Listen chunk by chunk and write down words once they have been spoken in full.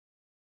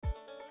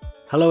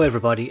Hello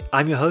everybody,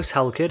 I'm your host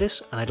Hal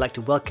Curtis and I'd like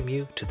to welcome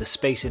you to The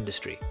Space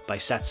Industry by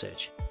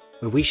SatSearch,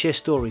 where we share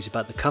stories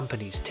about the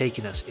companies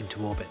taking us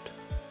into orbit.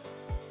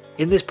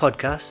 In this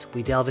podcast,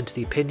 we delve into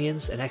the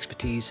opinions and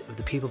expertise of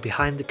the people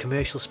behind the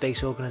commercial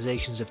space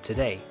organisations of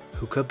today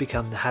who could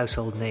become the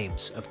household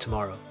names of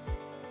tomorrow.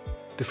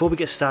 Before we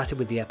get started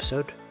with the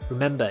episode,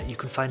 remember you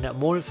can find out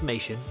more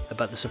information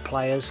about the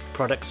suppliers,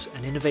 products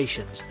and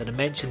innovations that are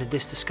mentioned in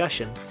this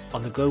discussion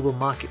on the global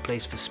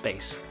marketplace for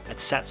space at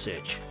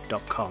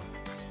satsearch.com.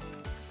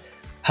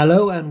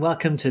 Hello and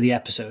welcome to the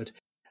episode.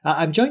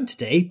 I'm joined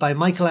today by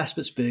Michael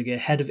Aspertsberger,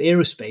 Head of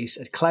Aerospace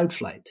at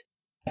Cloudflight.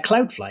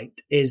 Cloudflight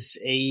is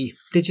a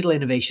digital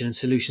innovation and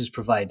solutions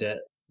provider.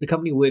 The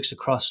company works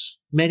across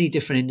many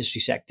different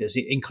industry sectors,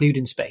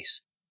 including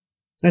space.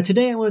 Now,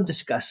 today I want to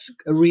discuss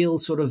a real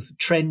sort of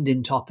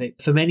trending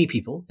topic for many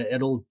people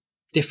at all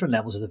different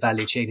levels of the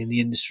value chain in the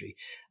industry.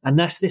 And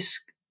that's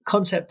this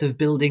concept of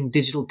building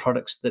digital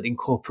products that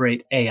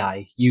incorporate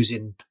AI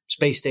using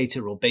space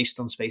data or based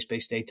on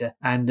space-based data.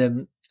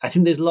 And I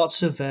think there's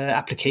lots of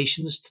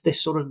applications to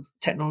this sort of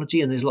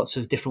technology, and there's lots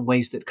of different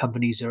ways that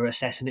companies are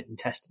assessing it and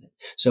testing it.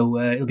 So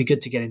it'll be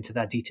good to get into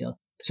that detail.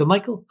 So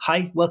Michael,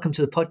 hi, welcome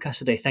to the podcast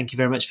today. Thank you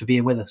very much for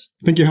being with us.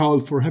 Thank you, Hal,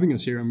 for having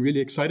us here. I'm really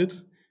excited,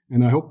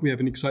 and I hope we have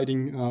an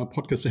exciting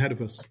podcast ahead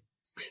of us.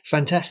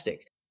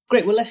 Fantastic.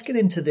 Great. Well, let's get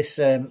into this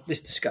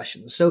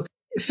discussion. So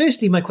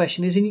firstly, my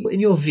question is, in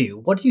your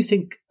view, what do you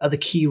think are the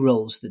key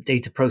roles that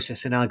data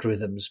processing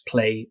algorithms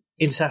play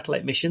in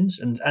satellite missions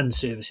and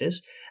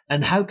services?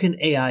 And how can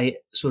AI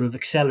sort of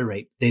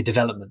accelerate their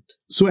development?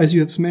 So as you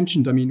have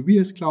mentioned, we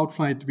as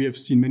Cloudflight, we have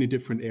seen many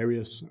different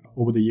areas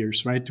over the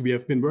years, right? We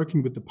have been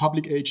working with the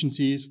public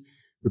agencies.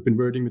 We've been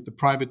working with the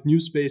private new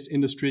space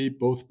industry,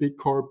 both big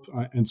corp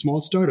and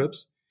small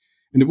startups.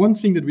 And the one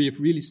thing that we have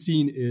really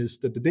seen is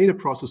that the data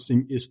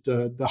processing is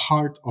the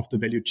heart of the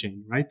value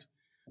chain, right?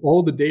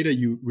 All the data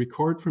you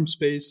record from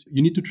space,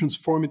 you need to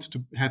transform it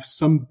to have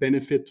some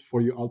benefit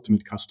for your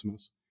ultimate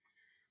customers.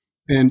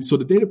 And so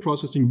the data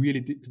processing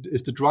really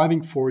is the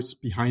driving force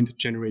behind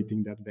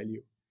generating that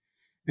value.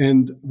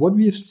 And what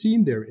we have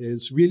seen there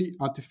is really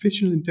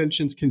artificial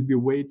intelligence can be a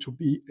way to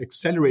be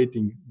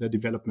accelerating the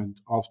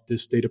development of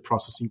this data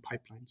processing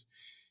pipelines.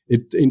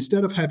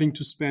 Instead of having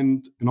to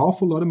spend an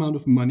awful lot amount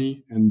of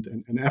money and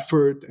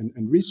effort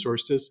and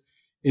resources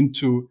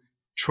into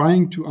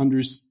trying to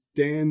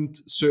understand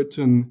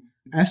certain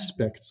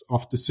aspects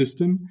of the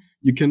system,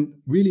 you can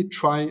really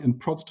try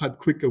and prototype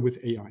quicker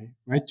with AI,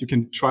 right? You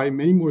can try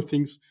many more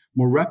things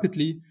more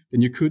rapidly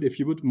than you could if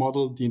you would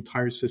model the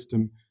entire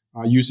system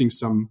using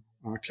some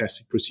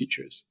classic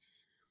procedures.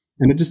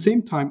 And at the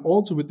same time,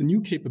 also with the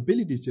new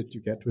capabilities that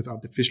you get with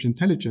artificial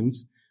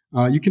intelligence,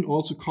 you can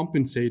also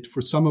compensate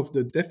for some of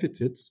the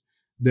deficits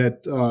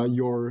that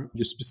your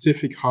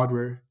specific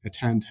hardware at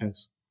hand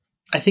has.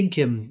 I think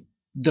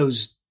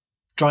those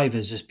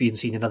drivers is being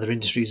seen in other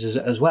industries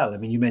as well. I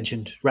mean, you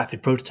mentioned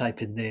rapid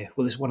prototyping there.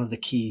 Well, it's one of the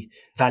key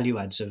value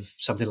adds of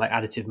something like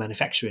additive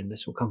manufacturing.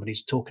 That's what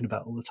companies are talking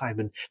about all the time.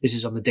 And this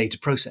is on the data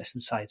processing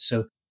side.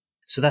 So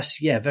that's,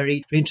 very,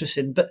 very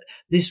interesting. But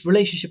this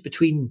relationship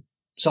between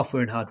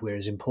software and hardware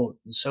is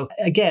important. So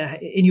again,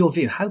 in your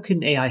view, how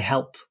can AI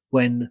help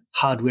when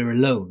hardware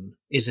alone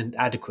isn't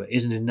adequate,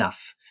 isn't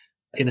enough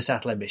in a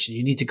satellite mission?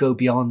 You need to go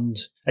beyond,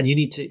 and you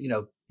need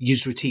to,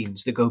 use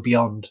routines that go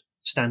beyond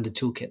standard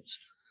toolkits.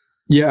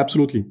 Yeah,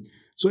 absolutely.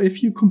 So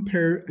if you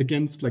compare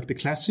against like the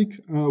classic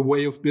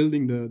way of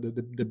building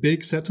the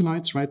big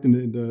satellites, right? In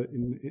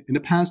the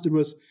past, it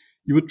was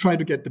you would try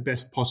to get the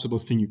best possible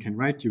thing you can,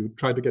 right? You would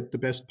try to get the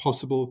best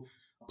possible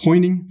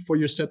pointing for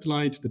your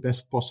satellite, the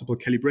best possible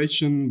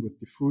calibration with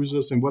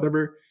diffusers and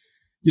whatever.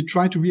 You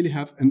try to really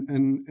have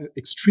an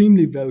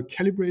extremely well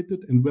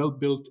calibrated and well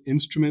built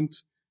instrument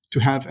to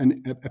have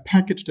a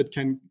package that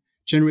can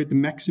generate the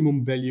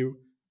maximum value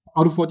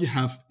out of what you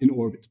have in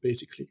orbit,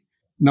 basically.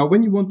 Now,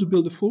 when you want to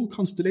build a full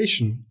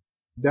constellation,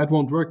 that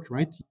won't work,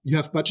 right? You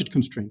have budget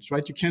constraints,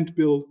 right? You can't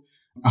build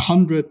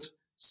 100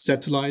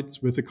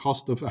 satellites with a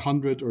cost of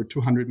 100 or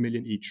 200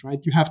 million each,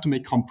 right? You have to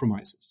make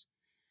compromises.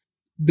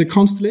 The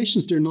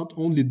constellations, they're not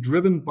only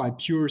driven by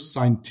pure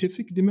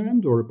scientific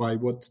demand or by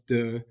what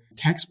the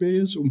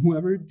taxpayers or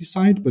whoever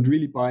decide, but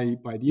really by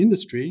the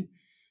industry.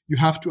 You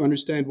have to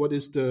understand what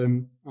is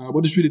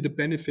really the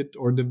benefit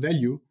or the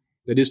value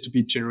that is to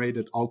be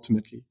generated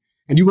ultimately.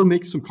 And you will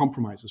make some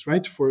compromises,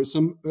 right? For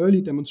some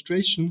early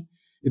demonstration,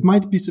 it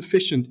might be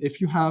sufficient if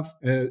you have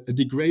a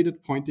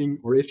degraded pointing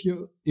or if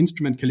your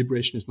instrument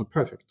calibration is not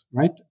perfect,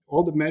 right?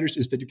 All that matters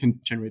is that you can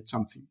generate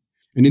something.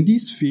 And in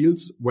these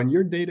fields, when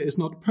your data is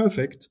not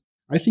perfect,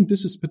 I think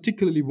this is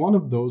particularly one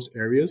of those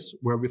areas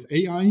where with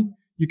AI,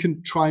 you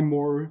can try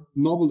more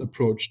novel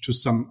approach to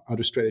some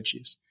other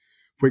strategies.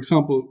 For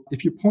example,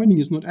 if your pointing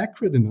is not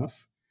accurate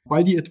enough,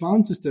 by the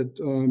advances that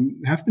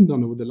have been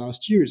done over the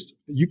last years,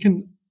 you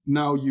can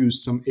now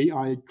use some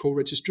AI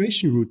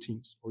co-registration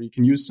routines, or you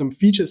can use some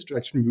feature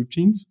extraction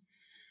routines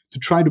to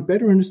try to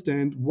better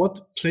understand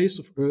what place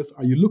of Earth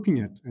are you looking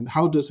at and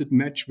how does it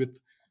match with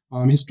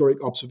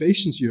historic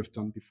observations you have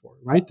done before,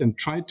 right? And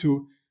try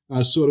to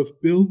sort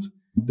of build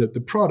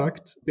the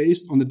product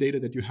based on the data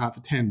that you have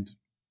at hand.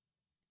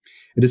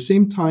 At the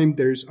same time,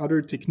 there's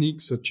other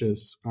techniques such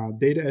as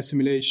data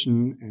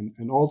assimilation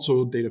and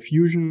also data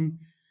fusion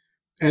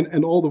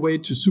and all the way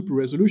to super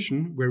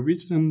resolution, where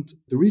the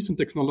recent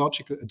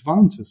technological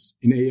advances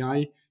in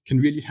AI can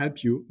really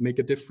help you make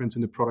a difference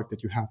in the product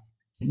that you have.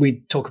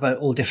 We talk about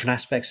all different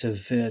aspects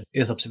of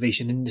Earth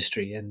observation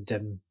industry,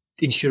 and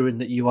ensuring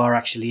that you are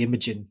actually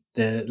imaging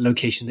the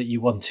location that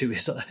you want to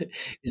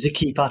is a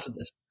key part of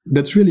this.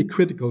 That's really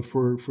critical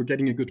for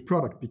getting a good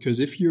product, because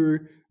if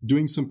you're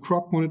doing some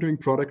crop monitoring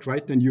product,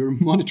 right, then you're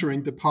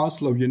monitoring the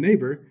parcel of your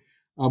neighbor,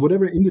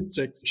 whatever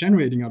insect's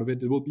generating out of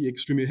it, it will be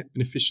extremely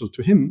beneficial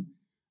to him,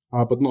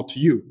 but not to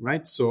you,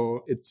 right?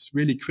 So it's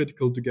really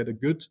critical to get a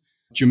good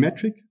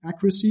geometric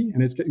accuracy,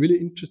 and it's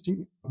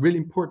really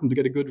important to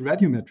get a good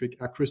radiometric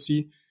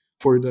accuracy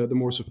for the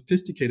more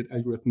sophisticated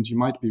algorithms you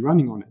might be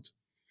running on it.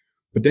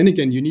 But then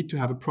again, you need to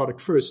have a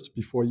product first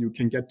before you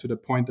can get to the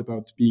point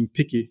about being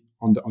picky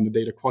on the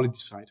data quality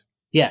side.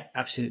 Yeah,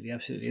 absolutely.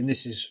 And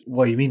this is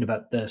what you mean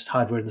about the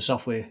hardware and the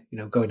software,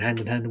 going hand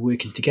in hand and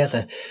working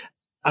together.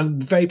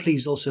 I'm very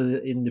pleased also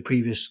that in the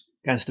previous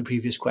answer to the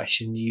previous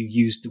question, you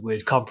used the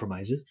word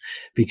compromises,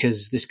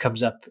 because this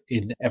comes up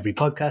in every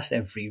podcast,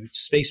 every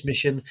space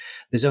mission.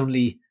 There's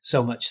only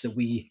so much that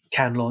we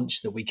can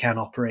launch, that we can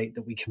operate,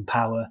 that we can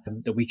power,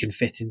 that we can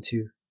fit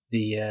into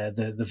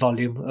the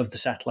volume of the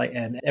satellite,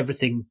 and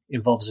everything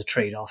involves a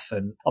trade-off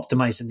and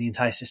optimizing the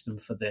entire system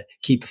for the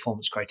key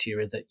performance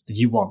criteria that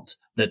you want,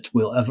 that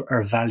will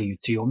are value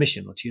to your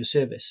mission or to your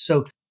service.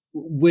 So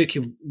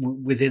working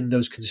within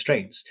those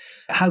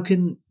constraints, how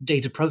can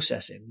data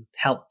processing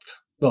help,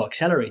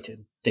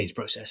 accelerating data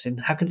processing,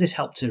 how can this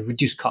help to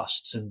reduce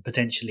costs and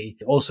potentially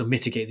also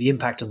mitigate the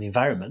impact on the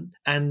environment?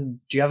 And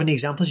do you have any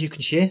examples you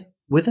can share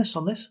with us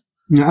on this?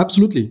 Yeah,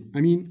 absolutely. I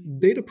mean,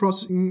 data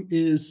processing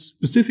is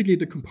specifically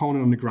the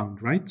component on the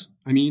ground, right?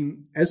 I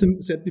mean, as I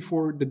said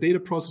before, the data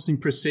processing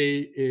per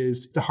se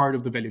is the heart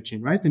of the value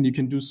chain, right? And you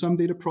can do some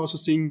data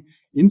processing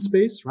in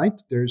space, right?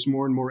 There's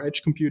more and more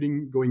edge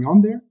computing going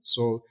on there.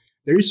 So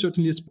there is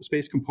certainly a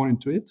space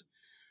component to it.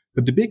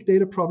 But the big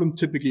data problem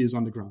typically is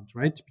on the ground,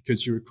 right?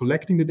 Because you're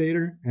collecting the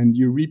data and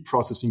you're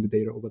reprocessing the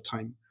data over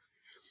time.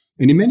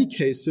 And in many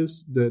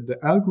cases, the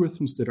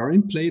algorithms that are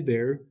in play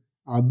there,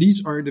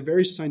 these are the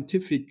very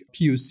scientific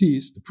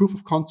POCs, the proof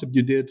of concept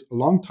you did a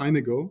long time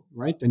ago,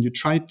 right? And you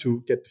tried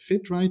to get the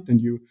fit right,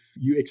 and you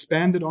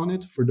expanded on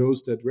it for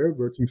those that were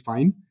working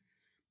fine.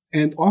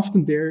 And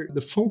often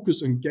the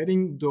focus on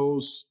getting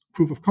those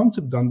proof of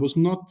concept done was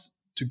not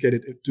to get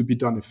it to be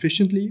done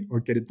efficiently or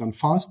get it done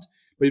fast,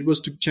 but it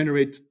was to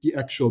generate the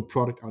actual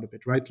product out of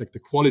it, right? Like the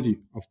quality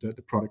of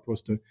the product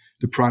was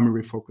the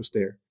primary focus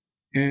there.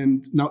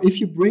 And now if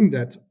you bring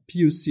that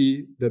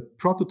POC, the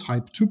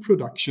prototype, to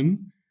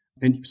production,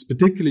 and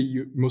particularly,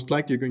 you most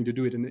likely are going to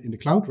do it in the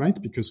cloud, right?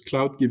 Because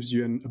cloud gives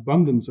you an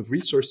abundance of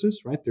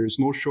resources, right? There is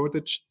no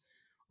shortage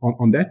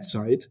on that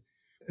side.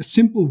 A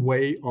simple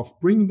way of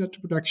bringing that to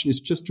production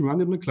is just to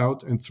run it in the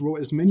cloud and throw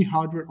as many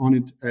hardware on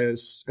it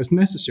as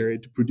necessary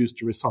to produce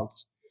the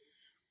results.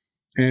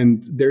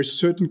 And there's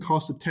certain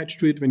cost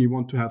attached to it when you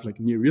want to have like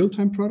near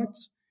real-time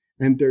products.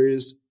 And there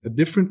is a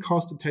different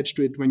cost attached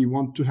to it when you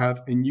want to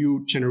have a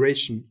new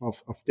generation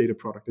of data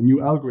product, a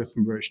new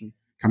algorithm version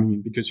coming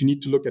in, because you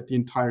need to look at the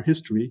entire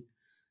history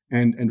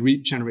and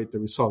regenerate the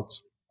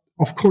results.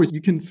 Of course,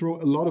 you can throw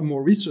a lot of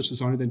more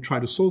resources on it and try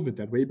to solve it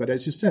that way. But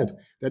as you said,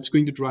 that's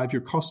going to drive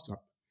your costs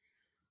up.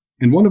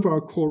 And one of our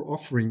core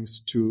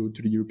offerings to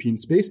the European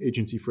Space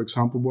Agency, for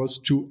example, was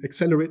to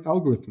accelerate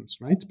algorithms,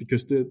 right?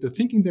 Because the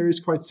thinking there is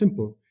quite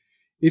simple.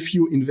 If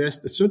you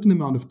invest a certain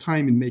amount of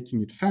time in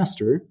making it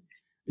faster,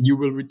 you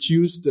will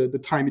reduce the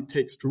time it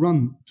takes to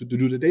run, to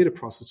do the data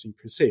processing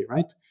per se,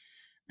 right?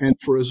 And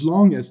for as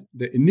long as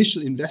the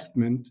initial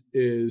investment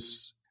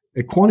is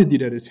a quantity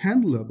that is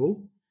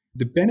handleable,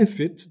 the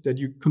benefit that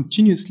you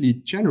continuously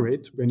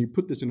generate when you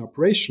put this in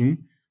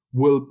operation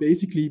will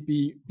basically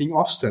be being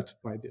offset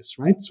by this,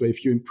 right? So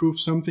if you improve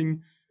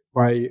something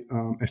by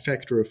a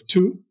factor of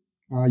 2,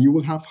 you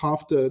will have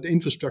half the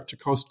infrastructure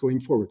cost going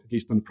forward, at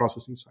least on the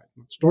processing side,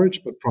 not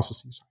storage, but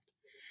processing side.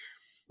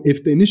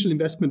 If the initial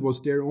investment was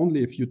there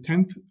only a few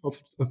tenth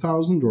of a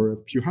thousand or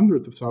a few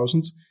hundred of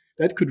thousands,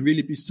 that could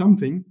really be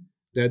something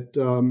that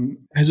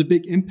has a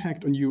big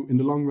impact on you in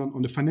the long run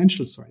on the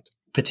financial side.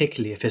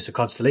 Particularly if it's a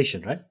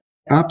constellation, right?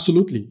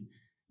 Absolutely.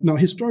 Now,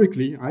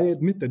 historically, I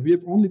admit that we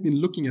have only been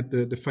looking at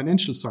the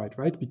financial side,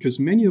 right? Because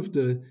many of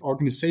the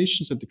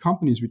organizations and the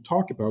companies we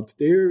talk about,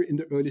 they're in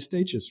the early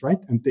stages, right?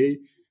 And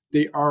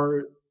they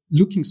are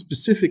looking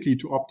specifically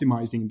to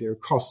optimizing their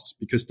costs,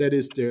 because that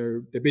is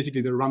they're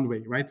basically their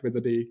runway, right? Whether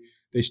they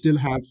still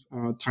have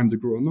time to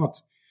grow or not.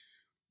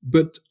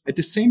 But at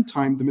the same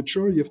time, the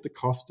majority of the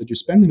cost that you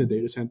spend in a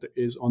data center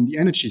is on the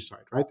energy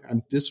side, right?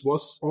 And this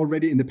was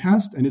already in the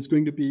past, and it's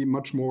going to be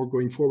much more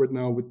going forward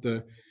now with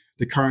the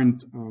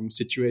current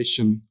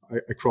situation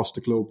across the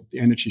globe, the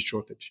energy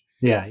shortage.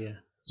 Yeah.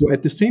 So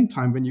at the same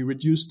time, when you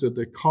reduce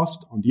the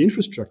cost on the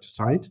infrastructure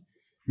side,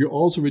 you're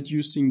also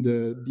reducing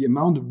the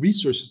amount of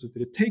resources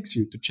that it takes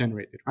you to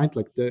generate it, right?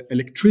 Like the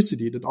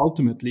electricity that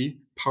ultimately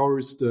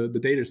powers the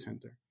data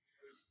center.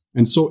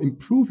 And so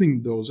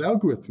improving those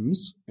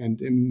algorithms and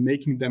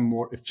making them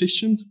more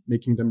efficient,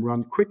 making them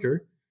run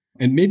quicker,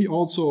 and maybe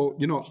also,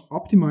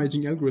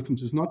 optimizing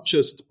algorithms is not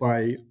just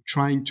by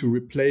trying to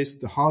replace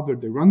the hardware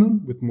they run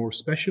on with more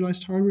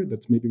specialized hardware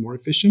that's maybe more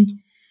efficient.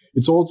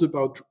 It's also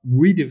about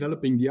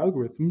redeveloping the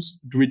algorithms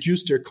to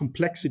reduce their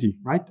complexity,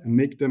 right? And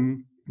make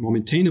them more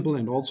maintainable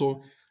and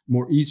also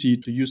more easy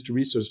to use the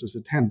resources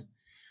at hand.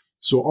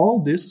 So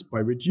all this, by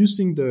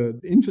reducing the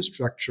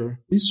infrastructure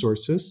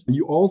resources,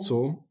 you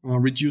also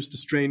reduce the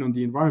strain on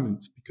the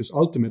environment, because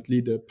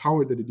ultimately the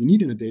power that you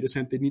need in a data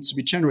center needs to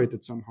be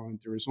generated somehow.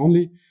 And there is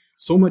only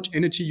so much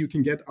energy you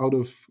can get out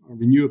of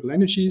renewable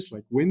energies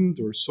like wind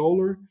or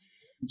solar.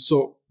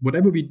 So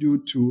whatever we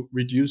do to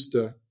reduce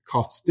the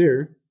costs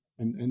there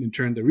and in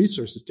turn the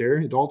resources there,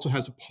 it also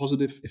has a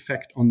positive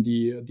effect on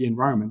the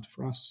environment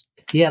for us.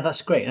 Yeah,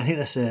 that's great. I think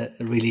that's a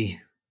really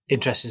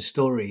interesting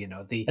story.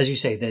 As you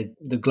say,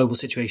 the global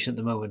situation at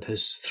the moment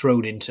has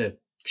thrown into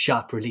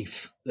sharp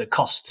relief the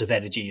costs of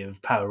energy,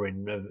 of power,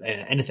 in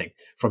anything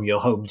from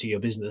your home to your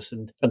business.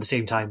 And at the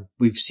same time,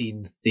 we've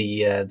seen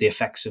the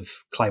effects of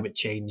climate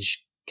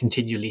change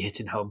continually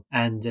hitting home.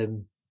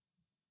 And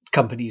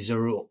companies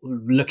are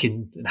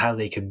looking at how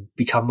they can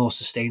become more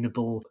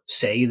sustainable,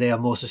 say they are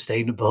more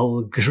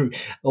sustainable,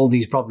 all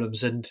these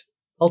problems. And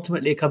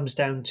ultimately, it comes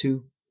down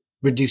to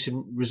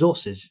reducing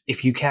resources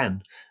if you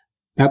can.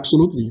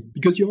 Absolutely.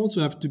 Because you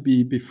also have to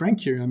be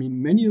frank here. I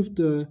mean, many of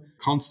the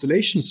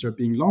constellations that are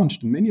being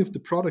launched and many of the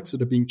products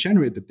that are being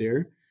generated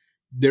there,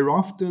 they're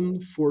often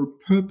for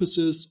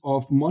purposes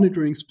of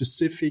monitoring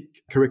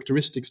specific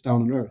characteristics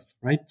down on Earth,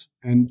 right?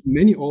 And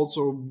many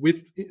also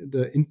with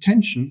the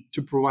intention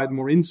to provide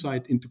more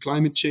insight into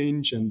climate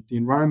change and the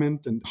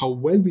environment and how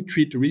well we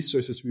treat the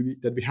resources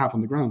that we have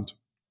on the ground.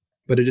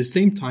 But at the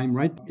same time,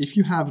 right, if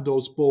you have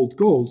those bold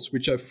goals,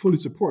 which I fully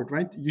support,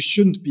 right, you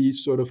shouldn't be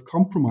sort of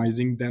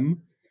compromising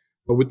them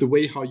with the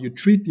way how you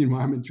treat the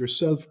environment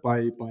yourself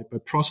by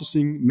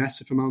processing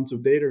massive amounts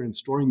of data and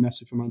storing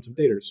massive amounts of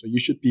data. So you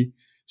should be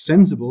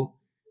sensible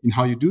in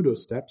how you do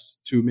those steps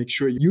to make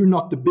sure you're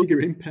not the bigger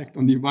impact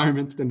on the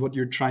environment than what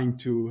you're trying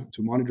to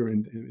monitor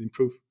and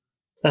improve.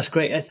 That's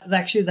great.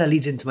 Actually, that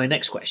leads into my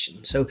next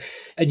question. So,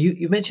 and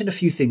you've mentioned a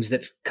few things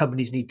that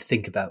companies need to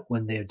think about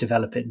when they're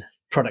developing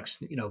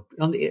products,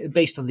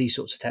 based on these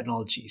sorts of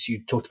technologies.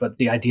 You talked about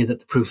the idea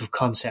that the proof of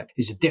concept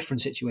is a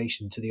different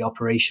situation to the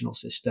operational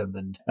system,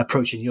 and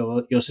approaching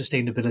your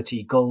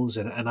sustainability goals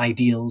and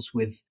ideals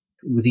with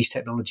these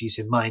technologies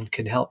in mind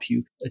can help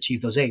you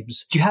achieve those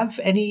aims. Do you have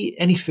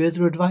any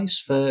further advice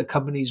for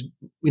companies,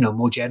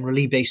 more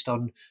generally based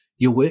on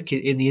your work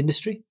in the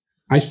industry?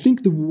 I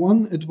think the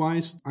one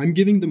advice I'm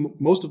giving them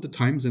most of the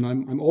times, and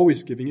I'm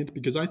always giving it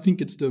because I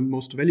think it's the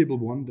most valuable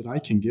one that I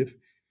can give,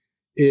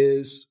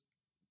 is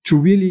to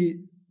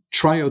really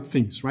try out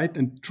things, right?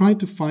 And try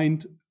to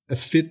find a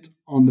fit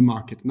on the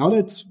market. Now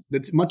that's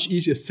much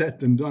easier said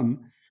than done.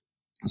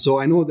 So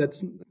I know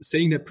that's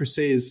saying that per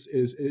se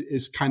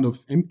is kind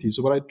of empty.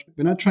 So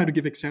when I try to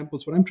give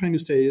examples, what I'm trying to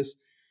say is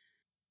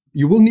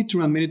you will need to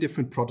run many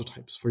different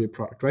prototypes for your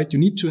product, right? You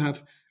need to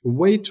have a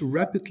way to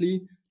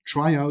rapidly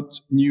try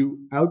out new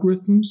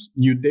algorithms,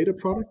 new data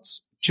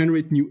products,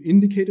 generate new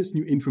indicators,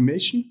 new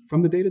information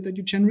from the data that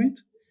you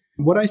generate.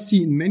 What I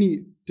see in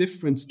many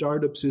different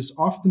startups is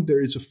often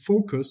there is a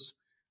focus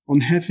on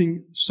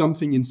having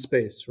something in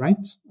space,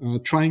 right?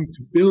 Trying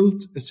to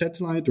build a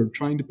satellite or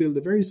trying to build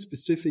a very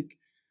specific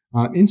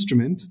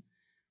instrument.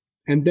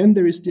 And then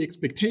there is the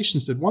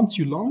expectations that once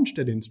you launch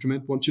that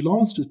instrument, once you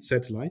launch the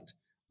satellite,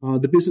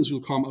 the business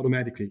will come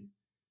automatically.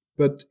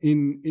 But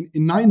in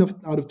 9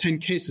 out of 10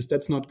 cases,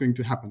 that's not going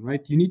to happen,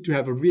 right? You need to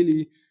have a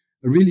really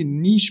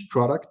niche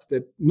product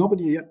that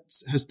nobody yet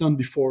has done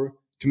before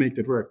to make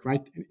that work,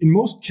 right? In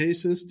most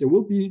cases, there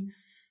will be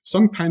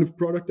some kind of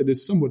product that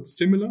is somewhat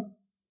similar,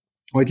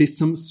 or at least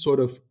some sort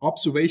of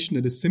observation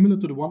that is similar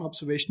to the one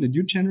observation that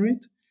you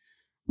generate.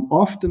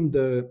 Often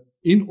the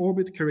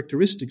in-orbit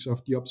characteristics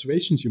of the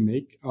observations you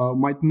make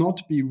might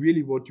not be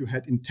really what you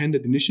had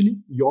intended initially.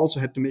 You also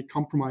had to make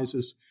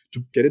compromises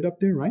to get it up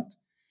there, right?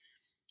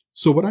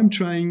 So what I'm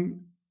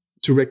trying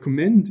to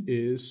recommend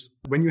is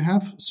when you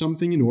have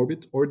something in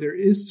orbit or there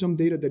is some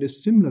data that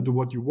is similar to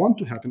what you want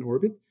to have in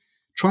orbit,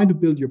 try to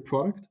build your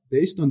product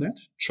based on that.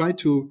 Try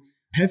to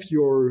have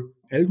your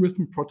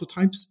algorithm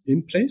prototypes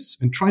in place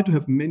and try to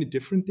have many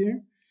different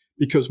there,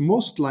 because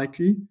most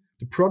likely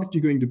the product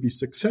you're going to be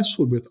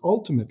successful with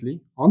ultimately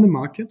on the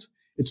market,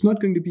 it's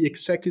not going to be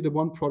exactly the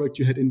one product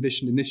you had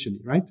envisioned initially,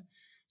 right?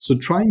 So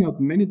trying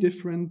out many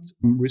different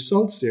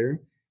results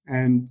there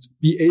and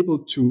be able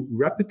to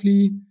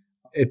rapidly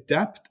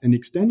adapt and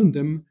extend on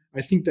them,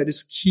 I think that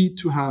is key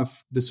to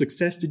have the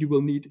success that you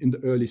will need in the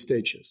early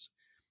stages.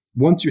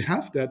 Once you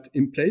have that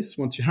in place,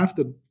 once you have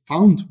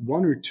found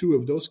 1 or 2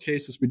 of those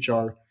cases which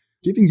are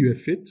giving you a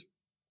fit,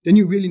 then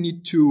you really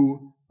need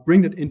to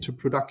bring that into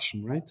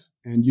production, right?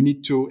 And you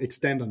need to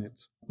extend on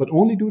it. But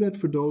only do that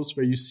for those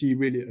where you see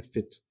really a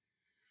fit.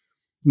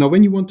 Now,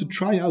 when you want to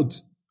try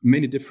out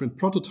many different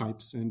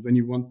prototypes and when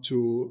you want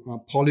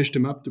to polish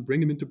them up to bring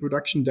them into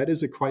production, that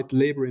is a quite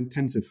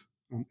labor-intensive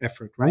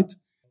effort, right?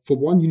 For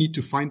one, you need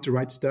to find the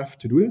right staff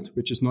to do that,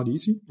 which is not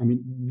easy. I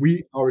mean,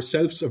 we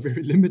ourselves are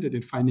very limited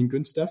in finding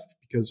good staff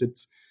because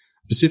it's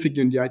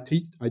specifically in the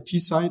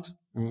IT side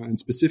and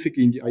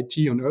specifically in the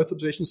IT on Earth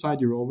observation side,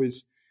 you're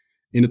always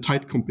in a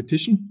tight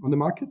competition on the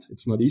market.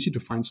 It's not easy to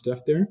find staff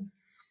there.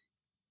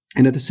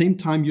 And at the same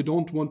time, you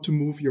don't want to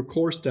move your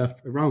core staff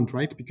around,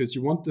 right? Because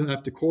you want to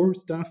have the core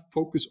staff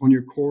focus on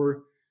your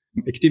core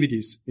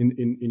activities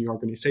in your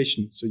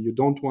organization. So you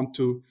don't want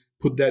to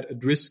put that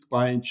at risk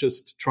by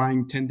just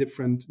trying 10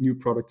 different new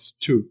products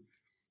too.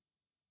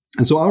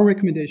 And so our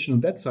recommendation on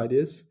that side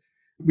is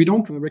we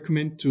don't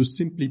recommend to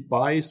simply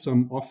buy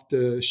some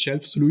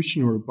off-the-shelf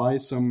solution or buy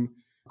some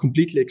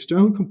completely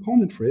external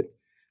component for it.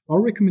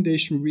 Our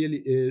recommendation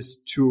really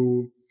is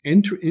to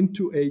enter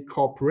into a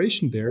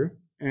cooperation there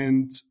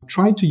and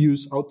try to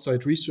use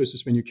outside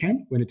resources when you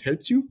can, when it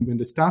helps you, when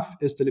the staff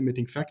is the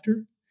limiting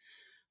factor.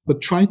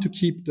 But try to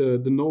keep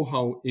the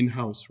know-how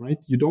in-house,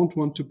 right? You don't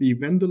want to be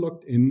vendor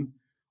locked in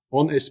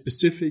on a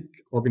specific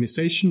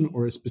organization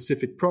or a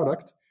specific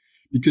product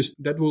because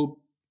that will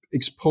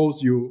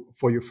expose you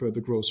for your further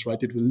growth,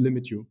 right? It will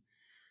limit you.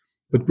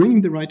 But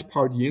bringing the right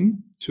party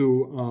in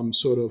to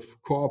sort of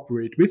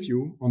cooperate with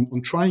you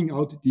on trying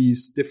out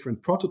these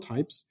different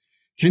prototypes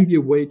can be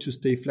a way to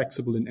stay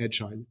flexible and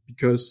agile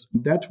because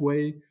that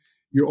way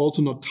you're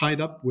also not tied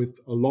up with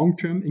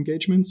long-term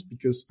engagements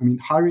because, I mean,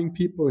 hiring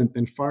people and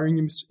then firing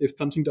them if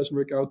something doesn't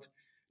work out,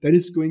 that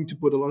is going to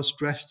put a lot of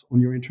stress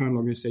on your internal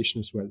organization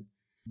as well.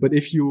 But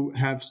if you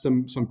have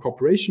some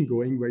cooperation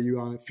going where you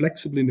are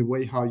flexible in the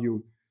way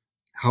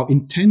how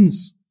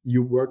intense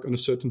you work on a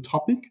certain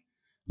topic,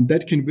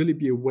 that can really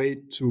be a way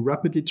to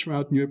rapidly try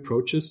out new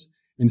approaches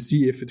and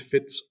see if it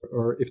fits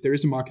or if there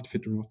is a market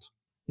fit or not.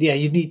 Yeah,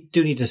 you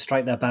do need to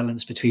strike that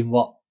balance between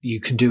what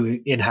you can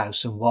do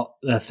in-house and what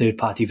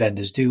third-party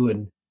vendors do.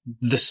 And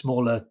the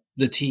smaller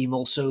the team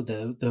also,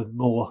 the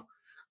more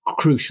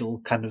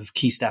crucial kind of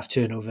key staff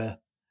turnover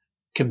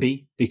can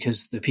be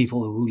because the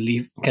people who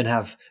leave can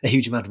have a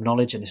huge amount of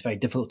knowledge and it's very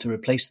difficult to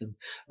replace them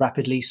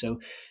rapidly. So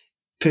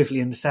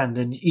perfectly understand.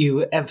 And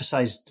you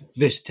emphasized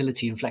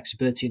versatility and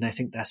flexibility. And I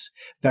think that's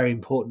very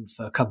important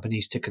for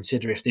companies to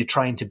consider if they're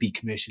trying to be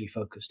commercially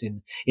focused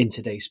in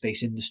today's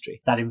space industry.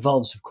 That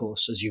involves, of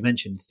course, as you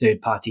mentioned,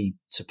 third-party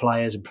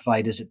suppliers and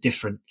providers at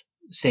different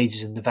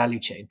stages in the value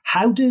chain.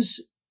 How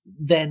does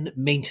then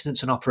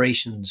maintenance and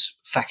operations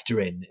factor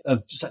in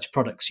of such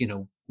products,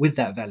 with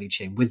that value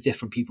chain, with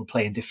different people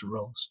playing different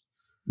roles?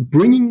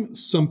 Bringing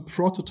some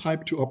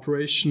prototype to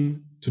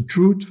operation, to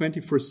true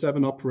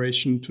 24/7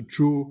 operation, to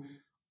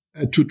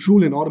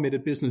truly an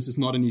automated business is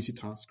not an easy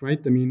task, right?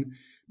 I mean,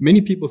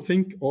 many people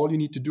think all you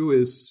need to do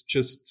is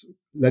just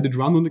let it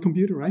run on the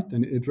computer, right?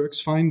 And it works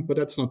fine, but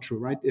that's not true,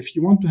 right? If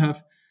you want to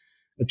have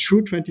a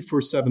true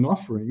 24/7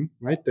 offering,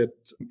 right,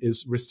 that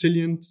is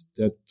resilient,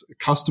 that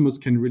customers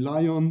can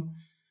rely on,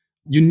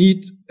 you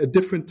need a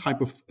different type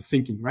of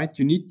thinking, right?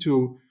 You need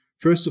to,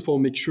 first of all,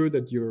 make sure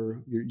that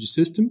your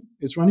system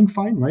is running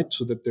fine, right?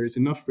 So that there is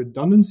enough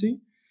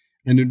redundancy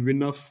and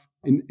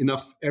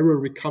enough error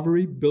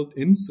recovery built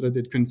in so that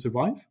it can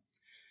survive.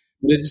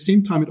 But at the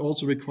same time, it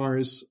also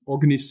requires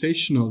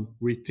organizational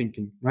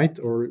rethinking, right?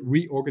 Or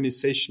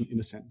reorganization in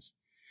a sense.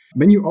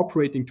 When you're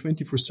operating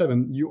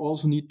 24/7, you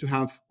also need to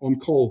have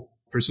on-call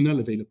personnel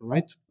available,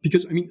 right?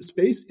 Because, I mean,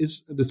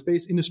 the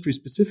space industry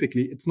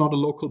specifically, it's not a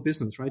local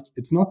business, right?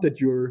 It's not that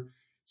you're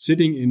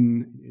sitting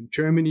in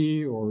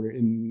Germany or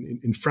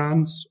in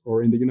France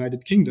or in the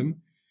United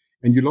Kingdom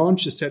and you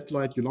launch a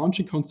satellite, you launch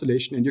a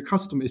constellation, and your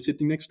customer is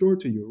sitting next door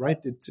to you, right?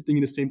 It's sitting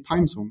in the same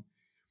time zone.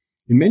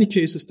 In many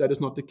cases, that is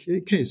not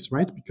the case,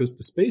 right? Because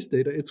the space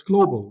data, it's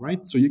global,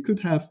 right? So you could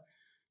have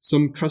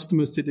some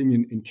customers sitting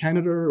in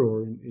Canada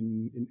or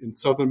in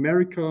South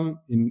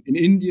America, in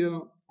India,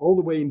 all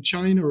the way in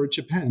China or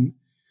Japan.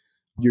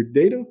 Your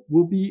data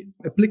will be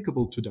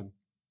applicable to them.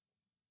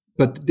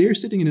 But they're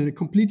sitting in a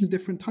completely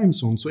different time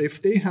zone. So if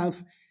they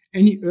have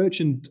any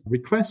urgent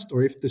request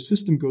or if the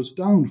system goes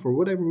down for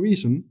whatever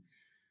reason,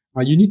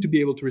 you need to be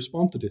able to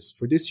respond to this.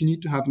 For this, you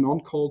need to have an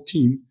on-call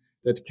team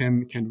that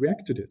can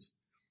react to this.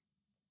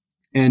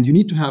 And you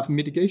need to have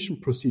mitigation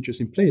procedures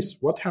in place.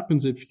 What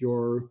happens if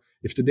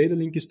the data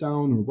link is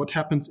down, or what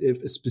happens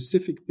if a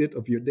specific bit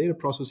of your data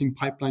processing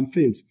pipeline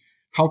fails?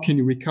 How can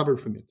you recover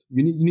from it?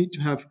 You need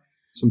to have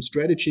some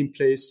strategy in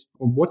place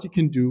on what you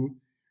can do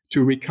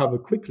to recover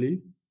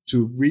quickly,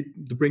 to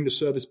bring the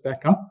service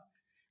back up,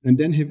 and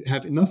then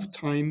have enough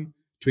time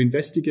to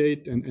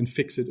investigate and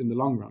fix it in the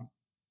long run.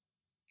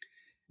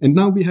 And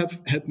now we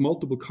have had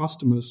multiple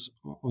customers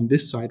on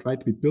this side,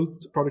 right? We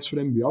built products for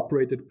them, we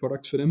operated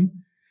products for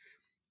them.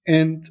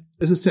 And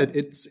as I said,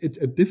 it's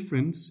a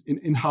difference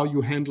in how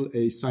you handle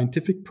a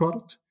scientific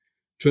product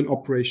to an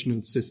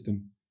operational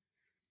system.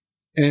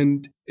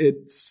 And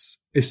it's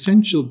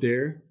essential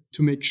there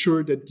to make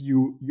sure that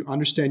you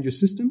understand your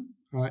system.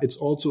 It's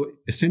also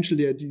essential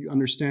that you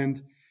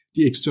understand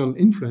the external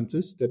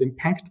influences that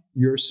impact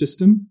your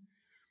system.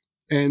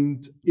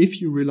 And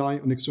if you rely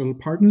on external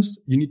partners,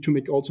 you need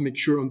to also make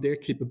sure on their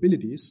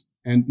capabilities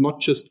and not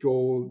just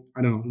go,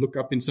 look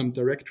up in some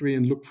directory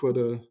and look for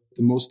the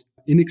most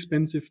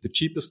inexpensive, the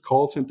cheapest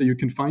call center you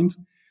can find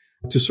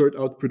to sort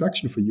out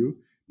production for you.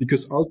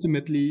 Because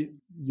ultimately,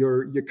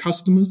 your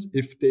customers,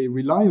 if they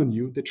rely on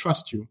you, they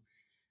trust you.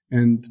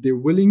 And they're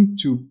willing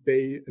to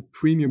pay a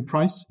premium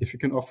price if you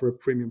can offer a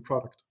premium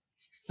product.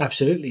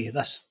 Absolutely.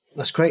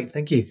 That's great.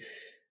 Thank you.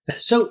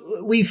 So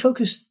we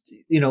focused,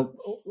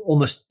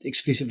 almost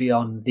exclusively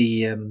on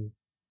the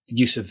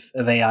use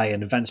of AI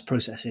and advanced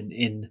processing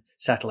in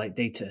satellite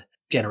data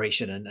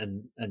generation,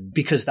 and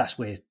because that's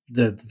where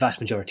the vast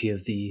majority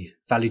of the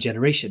value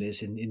generation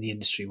is in the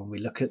industry when we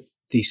look at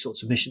these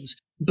sorts of missions.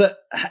 But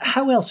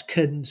how else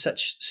can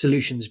such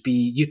solutions be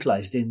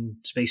utilized in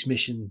space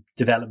mission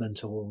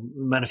development or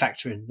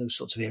manufacturing, those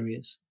sorts of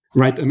areas?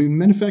 Right. I mean,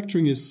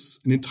 manufacturing is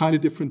an entirely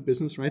different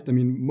business, right? I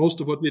mean,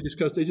 most of what we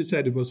discussed, as you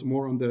said, it was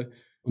more on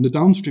the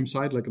downstream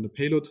side, like on the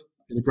payload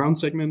in the ground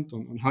segment,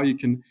 on how you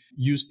can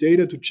use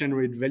data to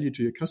generate value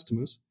to your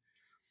customers.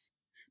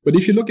 But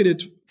if you look at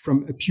it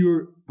from a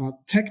pure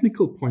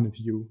technical point of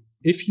view,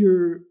 if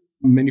you're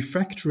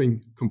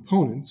manufacturing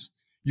components,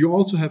 you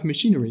also have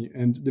machinery.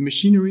 And the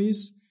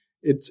machineries,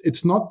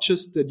 it's not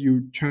just that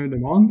you turn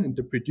them on and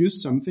they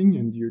produce something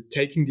and you're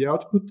taking the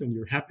output and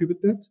you're happy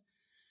with that.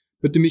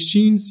 But the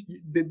machines,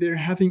 they're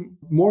having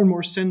more and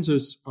more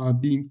sensors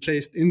being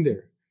placed in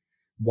there.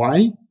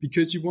 Why?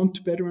 Because you want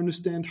to better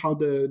understand how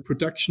the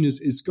production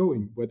is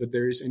going, whether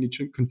there is any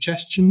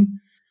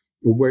congestion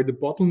or where the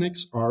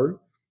bottlenecks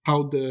are,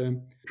 how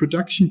the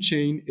production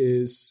chain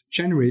is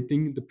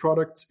generating the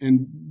products.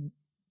 And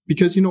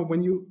because,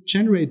 when you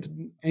generate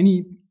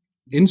any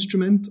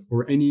instrument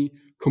or any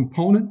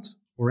component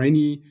or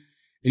any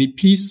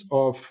piece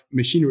of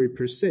machinery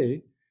per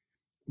se,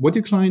 what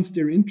your clients,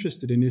 they're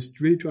interested in is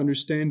really to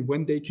understand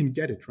when they can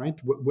get it, right?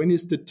 When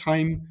is the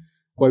time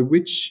by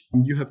which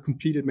you have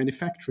completed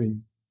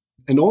manufacturing?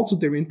 And also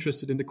they're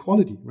interested in the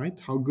quality, right?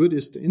 How good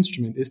is the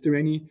instrument? Is there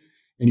any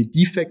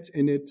defects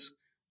in it?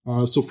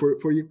 So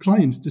for your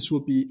clients, this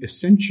will be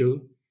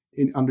essential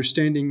in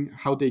understanding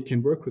how they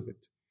can work with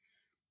it.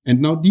 And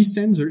now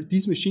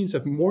these machines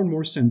have more and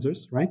more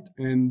sensors, right?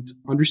 And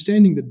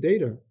understanding the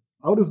data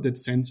out of that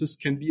sensors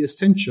can be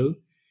essential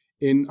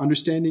in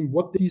understanding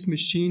what these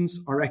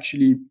machines are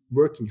actually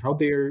working, how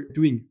they are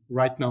doing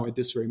right now at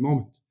this very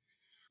moment.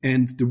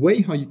 And the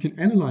way how you can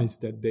analyze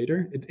that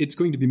data, it's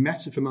going to be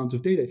massive amounts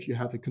of data if you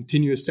have a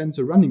continuous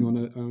sensor running on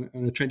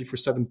a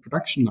 24/7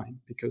 production line,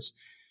 because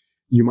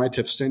you might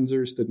have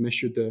sensors that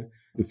measure the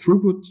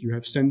throughput, you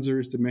have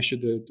sensors that measure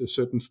the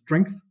certain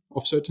strength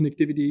of certain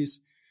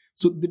activities.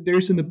 So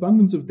there's an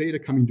abundance of data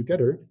coming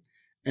together.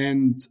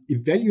 And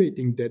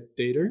evaluating that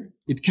data,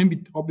 it can be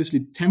obviously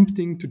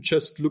tempting to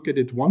just look at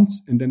it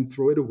once and then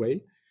throw it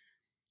away.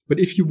 But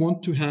if you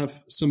want to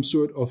have some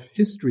sort of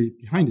history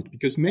behind it,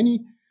 because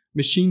many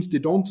machines, they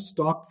don't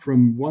stop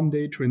from one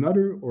day to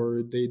another,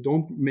 or they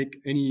don't make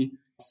any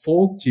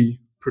faulty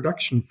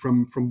production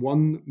from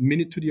 1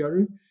 minute to the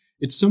other.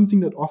 It's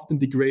something that often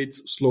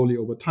degrades slowly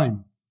over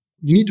time.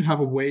 You need to have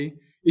a way,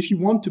 if you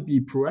want to be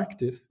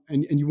proactive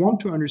and you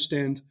want to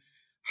understand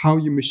how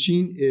your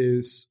machine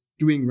is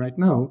doing right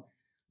now,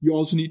 you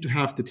also need to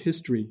have that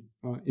history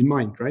in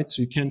mind, right?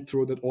 So you can't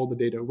throw all the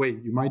data away.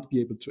 You might be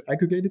able to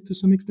aggregate it to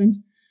some extent,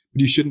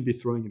 but you shouldn't be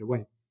throwing it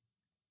away.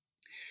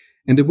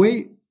 And the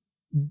way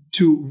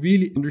to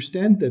really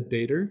understand that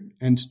data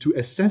and to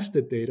assess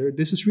that data,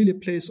 this is really a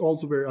place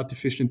also where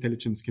artificial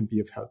intelligence can be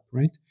of help,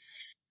 right?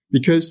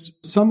 Because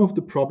some of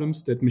the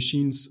problems that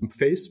machines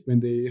face when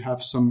they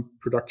have some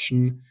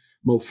production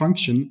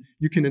malfunction,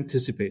 you can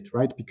anticipate,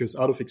 right? Because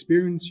out of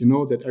experience, you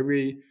know that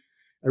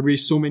every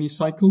so many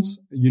cycles,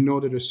 you know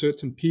that a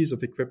certain piece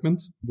of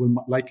equipment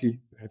will likely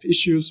have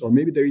issues, or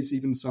maybe there is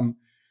even some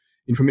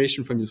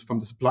information from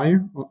the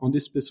supplier on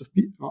this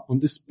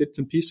bits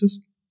and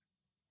pieces.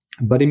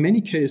 But in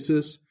many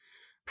cases,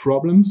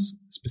 problems,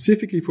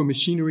 specifically for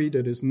machinery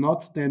that is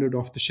not standard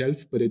off the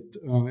shelf, but it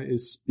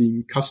is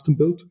being custom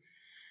built,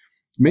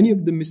 many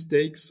of the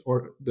mistakes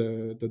or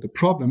the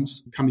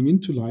problems coming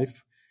into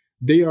life,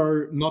 they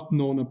are not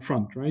known up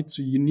front, right?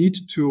 So you need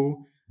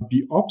to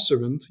be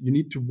observant. You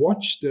need to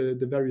watch the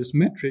various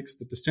metrics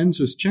that the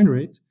sensors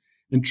generate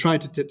and try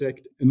to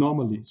detect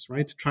anomalies,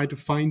 right? Try to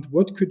find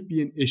what could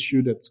be an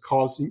issue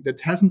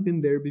that hasn't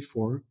been there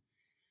before.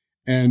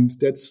 And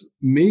that's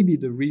maybe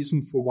the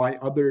reason for why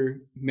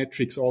other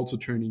metrics are also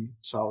turning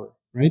sour,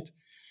 right?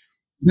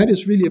 That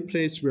is really a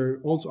place where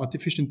also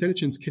artificial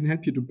intelligence can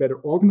help you to better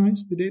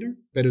organize the data,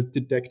 better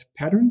detect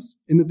patterns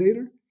in the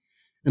data,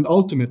 and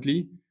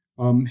ultimately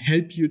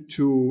help you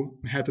to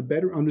have a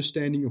better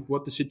understanding of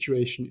what the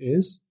situation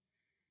is,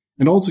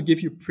 and also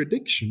give you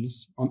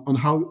predictions on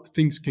how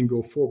things can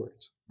go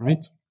forward,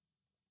 right?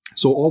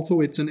 So although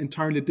it's an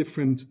entirely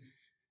different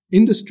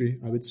industry,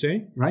 I would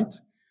say, right?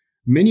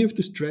 Many of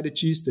the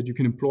strategies that you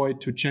can employ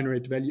to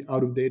generate value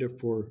out of data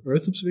for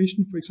Earth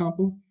observation, for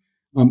example,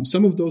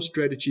 some of those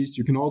strategies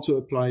you can also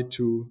apply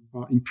to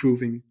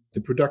improving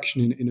the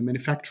production in a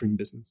manufacturing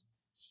business.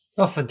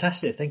 Oh,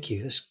 fantastic. Thank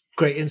you. That's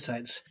great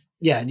insights.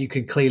 Yeah, and you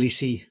can clearly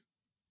see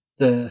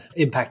the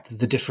impact of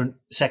the different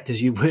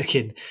sectors you work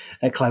in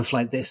at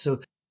Cloudflight there. So,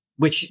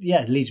 which,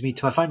 leads me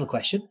to my final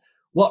question.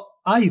 What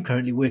are you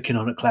currently working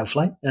on at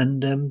Cloudflight?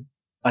 And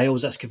I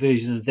always ask a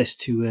version of this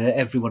to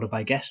every one of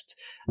my guests.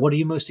 What are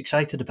you most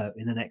excited about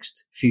in the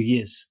next few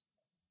years?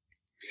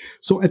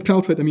 So at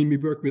Cloudflight, I mean, we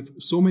work with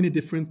so many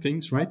different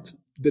things, right?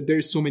 That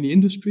there's so many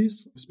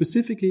industries.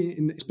 Specifically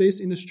in the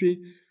space industry,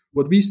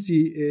 what we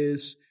see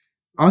is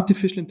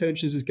artificial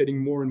intelligence is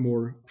getting more and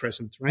more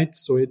present, right?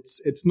 So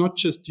it's not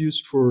just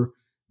used for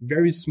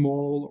very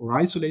small or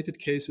isolated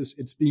cases.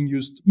 It's being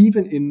used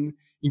even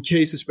in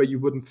cases where you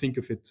wouldn't think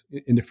of it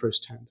in the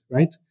first hand,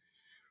 right?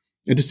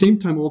 At the same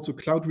time, also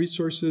cloud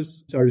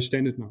resources are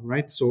standard now,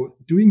 right? So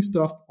doing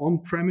stuff on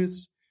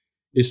premise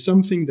is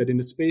something that in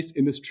the space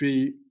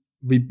industry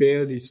we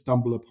barely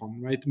stumble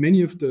upon, right?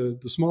 Many of the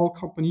small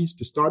companies,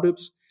 the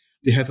startups,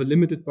 they have a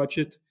limited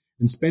budget,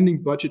 and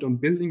spending budget on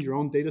building your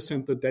own data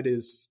center, that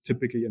is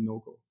typically a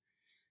no-go.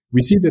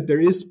 We see that there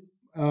is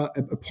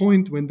a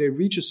point when they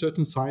reach a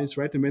certain size,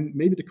 right? And when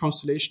maybe the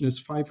constellation has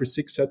 5 or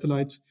 6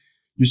 satellites,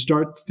 you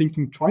start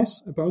thinking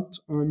twice about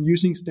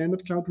using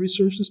standard cloud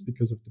resources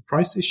because of the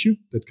price issue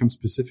that comes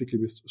specifically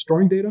with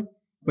storing data.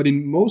 But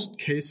in most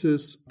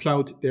cases,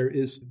 cloud there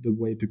is the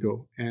way to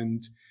go.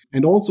 And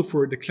also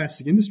for the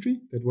classic industry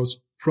that was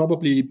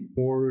probably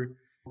more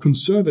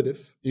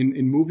conservative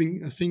in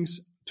moving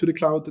things to the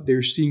cloud,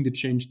 they're seeing the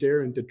change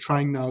there, and they're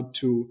trying now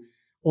to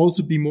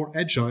also be more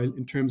agile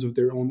in terms of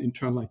their own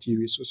internal IT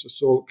resources.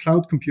 So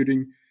cloud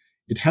computing,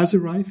 it has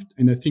arrived,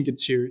 and I think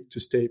it's here to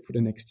stay for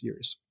the next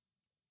years.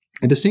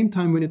 At the same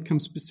time, when it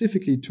comes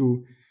specifically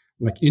to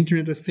like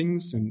Internet of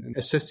Things and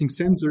assessing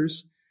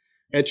sensors,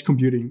 edge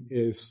computing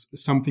is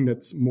something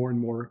that's more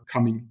and more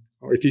coming,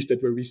 or at least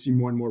that where we see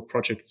more and more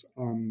projects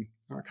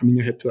coming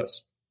ahead to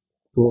us.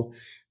 So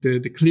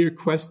the clear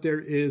quest there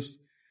is,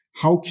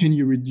 how can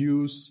you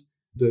reduce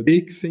the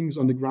big things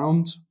on the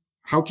ground?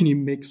 How can you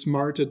make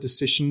smarter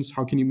decisions?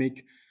 How can you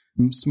make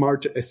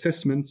smarter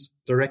assessments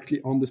directly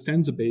on the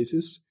sensor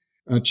basis,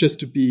 just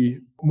to be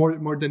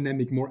more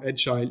dynamic, more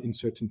agile in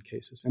certain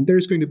cases? And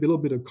there's going to be a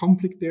little bit of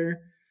conflict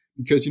there,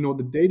 because, you know,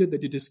 the data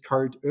that you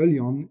discard early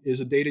on is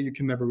a data you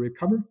can never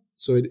recover.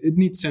 So it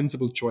needs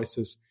sensible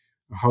choices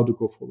on how to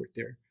go forward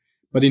there.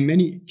 But in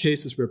many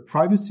cases where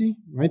privacy,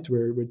 right,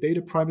 where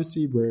data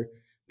privacy, where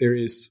there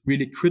is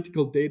really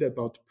critical data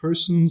about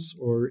persons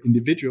or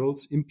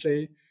individuals in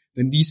play,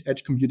 then these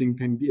edge computing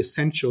can be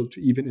essential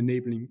to even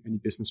enabling any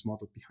business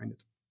model behind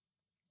it.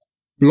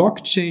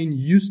 Blockchain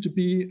used to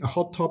be a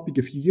hot topic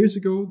a few years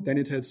ago, then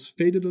it has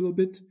faded a little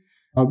bit.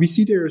 We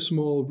see there a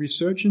small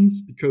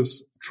resurgence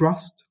because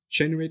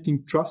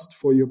generating trust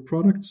for your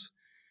products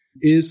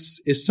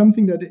is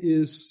something that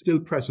is still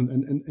present,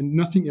 and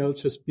nothing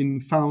else has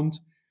been found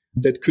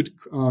that could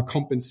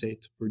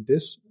compensate for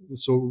this.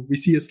 So we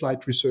see a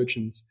slight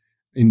resurgence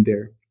in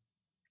there.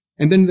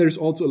 And then there's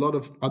also a lot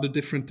of other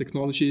different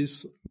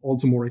technologies,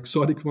 also more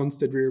exotic ones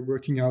that we're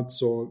working out.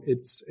 So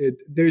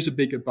there's a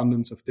big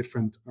abundance of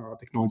different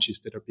technologies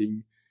that are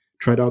being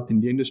tried out in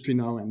the industry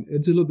now, and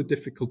it's a little bit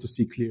difficult to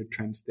see clear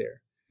trends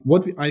there.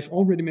 What I've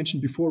already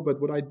mentioned before,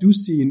 but what I do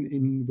see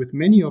in with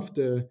many of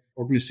the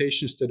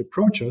organizations that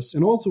approach us,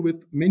 and also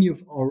with many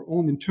of our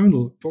own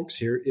internal folks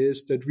here,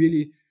 is that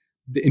really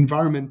the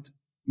environment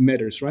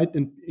matters, right?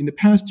 And in the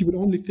past, you would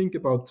only think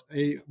about,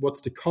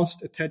 what's the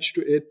cost attached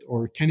to it,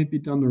 or can it be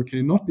done or can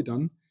it not be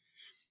done?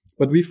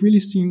 But we've really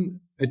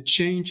seen a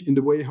change in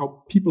the way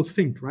how people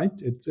think, right?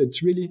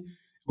 It's really,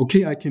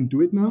 okay, I can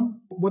do it now.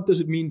 What does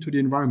it mean to the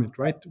environment,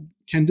 right?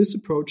 Can this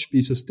approach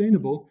be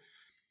sustainable,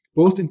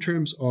 both in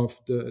terms of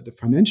the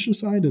financial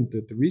side and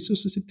the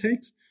resources it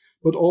takes,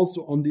 but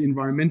also on the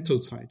environmental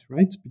side,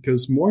 right?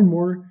 Because more and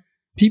more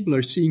people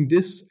are seeing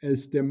this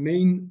as their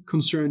main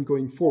concern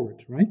going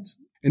forward, right?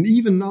 And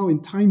even now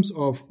in times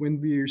of when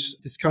we're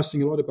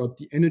discussing a lot about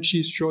the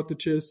energy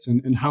shortages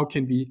and how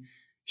can we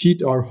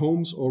heat our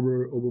homes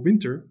over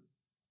winter,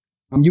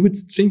 you would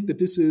think that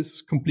this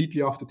is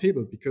completely off the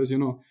table, because, you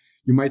know,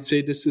 you might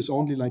say this is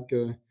only like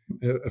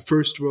a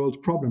first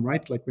world problem,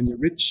 right? Like when you're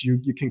rich,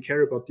 you can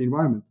care about the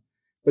environment,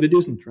 but it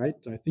isn't, right?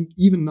 I think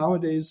even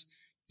nowadays,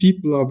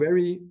 people are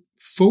very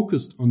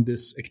focused on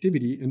this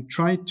activity and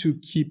try to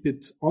keep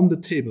it on the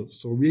table.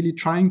 So really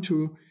trying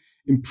to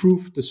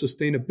improve the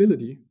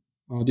sustainability,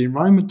 the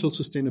environmental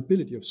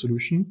sustainability of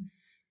solution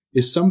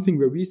is something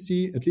where we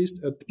see, at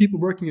least the people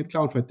working at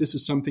Cloudflight, this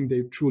is something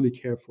they truly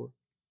care for.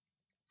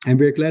 And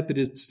we're glad that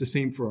it's the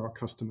same for our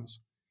customers.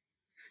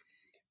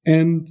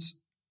 And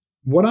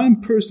what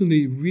I'm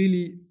personally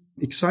really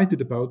excited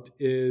about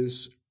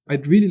is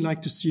I'd really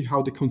like to see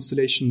how the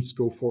constellations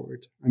go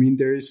forward. I mean,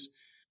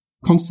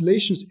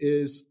 constellations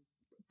is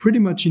pretty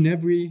much in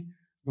every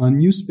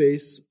new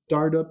space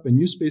startup and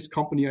new space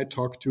company I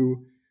talk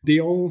to, they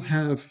all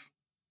have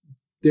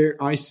their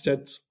eyes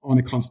set on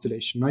a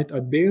constellation, right?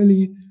 I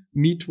barely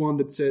meet one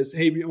that says,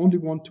 hey, we only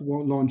want to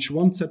launch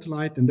one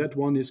satellite and that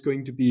one is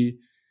going to be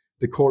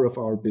the core of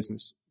our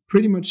business.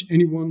 Pretty much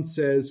anyone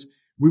says,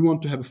 we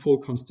want to have a full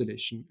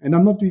constellation. And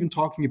I'm not even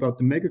talking about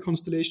the mega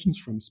constellations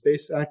from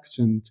SpaceX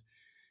and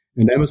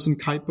Amazon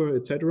Kuiper,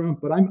 etc.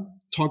 But I'm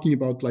talking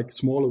about like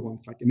smaller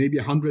ones, like maybe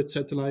 100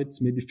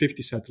 satellites, maybe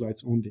 50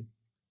 satellites only.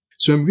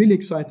 So I'm really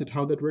excited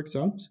how that works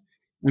out.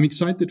 I'm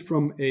excited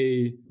from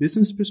a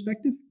business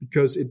perspective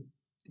because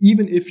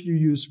even if you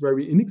use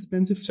very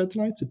inexpensive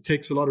satellites, it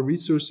takes a lot of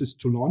resources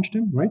to launch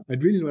them, right?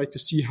 I'd really like to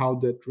see how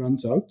that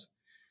runs out.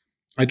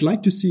 I'd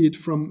like to see it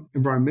from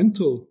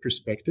environmental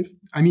perspective.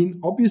 I mean,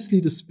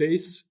 obviously the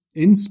space,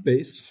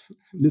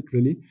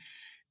 literally,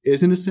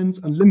 is in a sense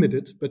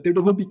unlimited, but there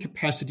will be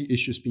capacity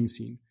issues being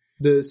seen.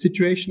 The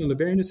situational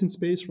awareness in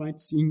space, right?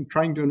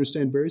 Trying to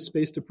understand where is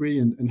space debris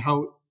and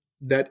how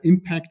that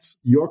impacts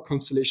your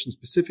constellation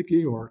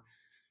specifically or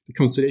the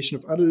constellation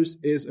of others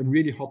is a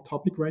really hot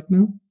topic right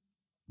now.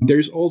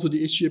 There's also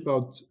the issue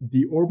about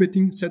the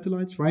orbiting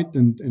satellites, right?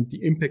 And the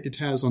impact it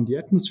has on the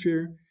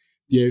atmosphere.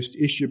 There's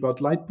the issue about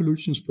light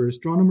pollution for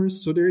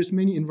astronomers. So there's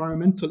many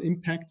environmental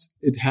impacts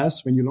it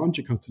has when you launch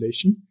a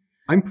constellation.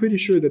 I'm pretty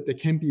sure that there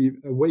can be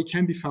a way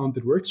can be found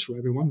that works for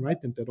everyone, right?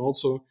 And that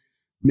also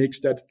makes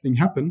that thing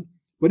happen.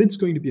 But it's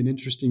going to be an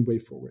interesting way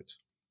forward.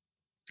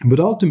 But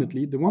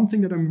ultimately, the one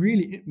thing that I'm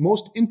really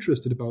most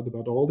interested about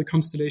all the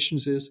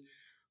constellations is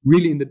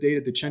really in the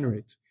data they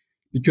generate.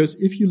 Because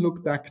if you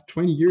look back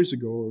 20 years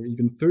ago or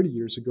even 30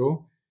 years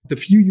ago, the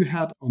view you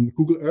had on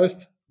Google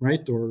Earth,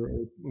 right,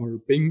 or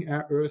Bing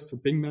Earth or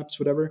Bing Maps,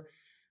 whatever,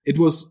 it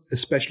was a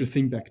special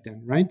thing back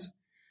then, right?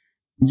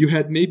 You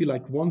had maybe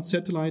like one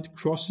satellite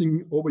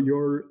crossing over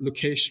your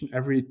location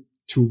every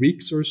 2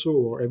 weeks or so,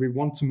 or every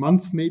once a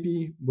month,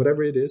 maybe,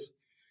 whatever it is.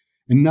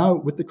 And now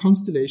with the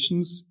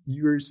constellations,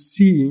 you're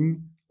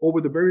seeing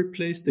over the very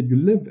place that you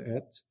live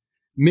at,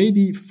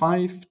 maybe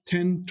 5,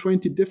 10,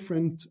 20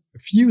 different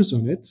views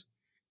on it.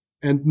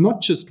 And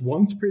not just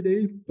once per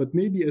day, but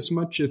maybe as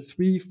much as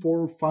 3,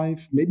 4,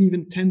 5, maybe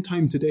even 10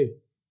 times a day.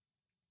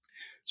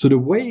 So the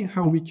way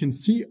how we can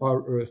see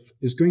our Earth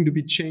is going to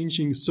be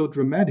changing so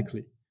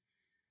dramatically.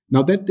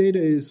 Now that data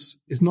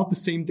is not the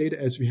same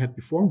data as we had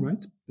before,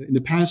 right? In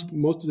the past,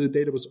 most of the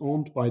data was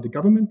owned by the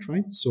government,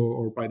 right? So,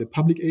 or by the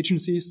public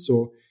agencies.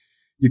 So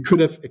you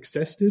could have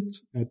accessed it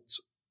at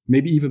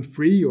maybe even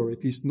free or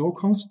at least no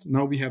cost.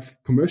 Now we have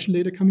commercial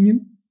data coming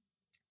in.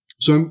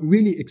 So I'm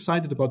really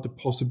excited about the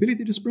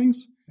possibility this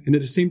brings. And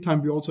at the same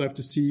time, we also have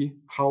to see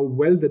how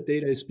well that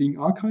data is being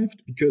archived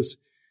because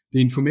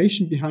the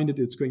information behind it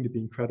is going to be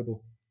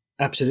incredible.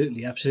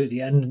 Absolutely, absolutely.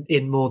 And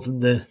in more than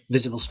the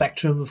visible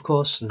spectrum, of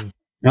course.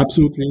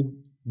 Absolutely.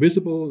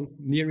 Visible,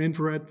 near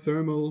infrared,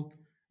 thermal,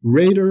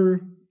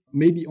 radar,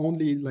 maybe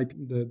only like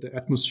the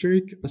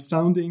atmospheric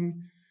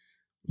sounding.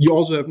 You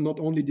also have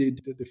not only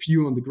the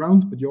view on the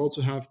ground, but you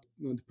also have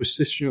the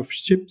position of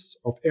ships,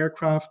 of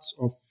aircrafts,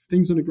 of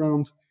things on the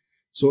ground.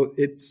 So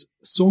it's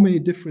so many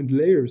different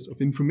layers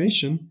of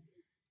information.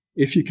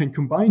 If you can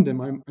combine them,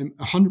 I'm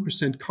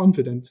 100%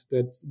 confident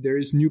that there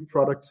is new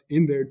products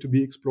in there to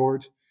be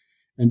explored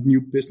and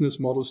new business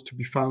models to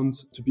be found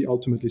to be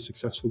ultimately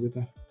successful with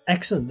that.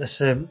 Excellent.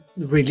 That's a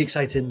really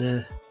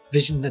exciting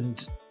vision,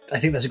 and I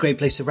think that's a great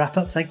place to wrap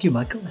up. Thank you,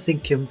 Michael. I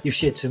think you've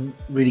shared some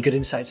really good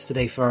insights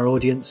today for our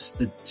audience.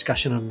 The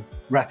discussion on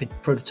rapid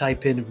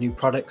prototyping of new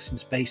products in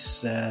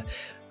space,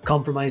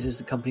 compromises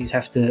that companies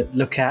have to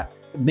look at,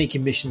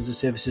 making missions and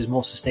services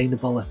more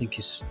sustainable, I think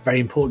is a very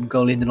important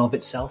goal in and of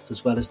itself,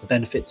 as well as the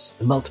benefits,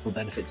 the multiple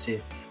benefits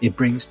it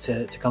brings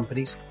to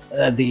companies.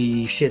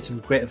 You shared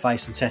some great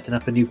advice on setting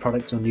up a new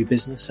product or new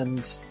business,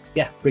 and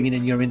bringing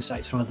in your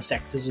insights from other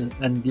sectors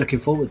and looking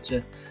forward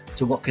to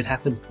what could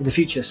happen in the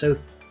future. So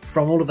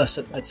from all of us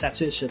at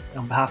SatSearch,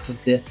 on behalf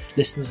of the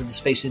listeners of the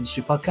Space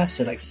Industry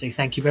Podcast, I'd like to say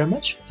thank you very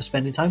much for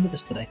spending time with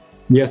us today.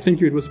 Yeah,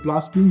 thank you. It was a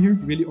blast being here.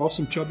 Really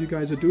awesome job you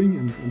guys are doing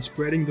and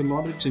spreading the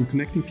knowledge and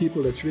connecting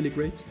people. That's really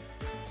great.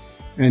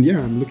 And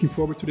I'm looking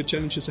forward to the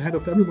challenges ahead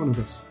of every one of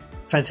us.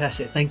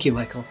 Fantastic. Thank you,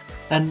 Michael.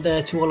 And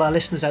to all our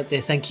listeners out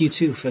there, thank you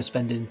too for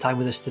spending time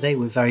with us today.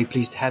 We're very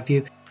pleased to have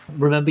you.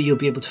 Remember, you'll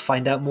be able to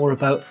find out more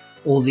about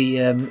all the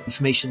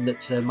information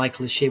that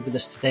Michael has shared with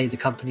us today, the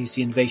companies,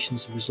 the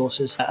innovations and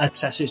resources at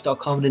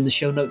satsearch.com and in the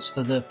show notes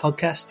for the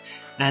podcast.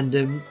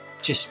 And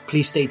just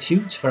please stay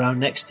tuned for our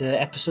next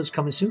episodes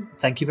coming soon.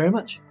 Thank you very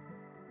much.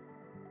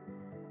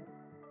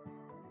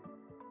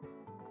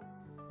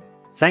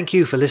 Thank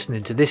you for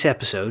listening to this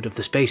episode of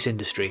The Space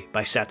Industry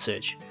by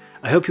SatSearch.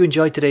 I hope you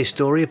enjoyed today's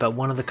story about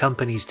one of the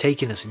companies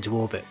taking us into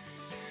orbit.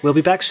 We'll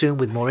be back soon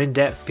with more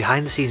in-depth,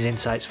 behind-the-scenes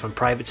insights from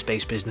private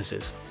space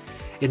businesses.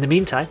 In the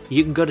meantime,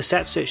 you can go to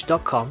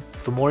satsearch.com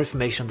for more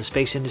information on the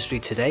space industry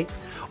today,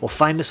 or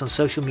find us on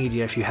social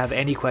media if you have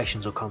any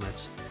questions or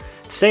comments.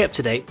 To stay up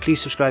to date,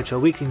 please subscribe to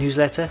our weekly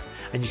newsletter,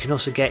 and you can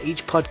also get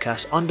each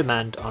podcast on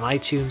demand on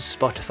iTunes,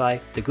 Spotify,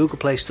 the Google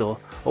Play Store,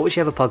 or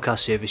whichever podcast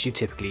service you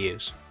typically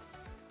use.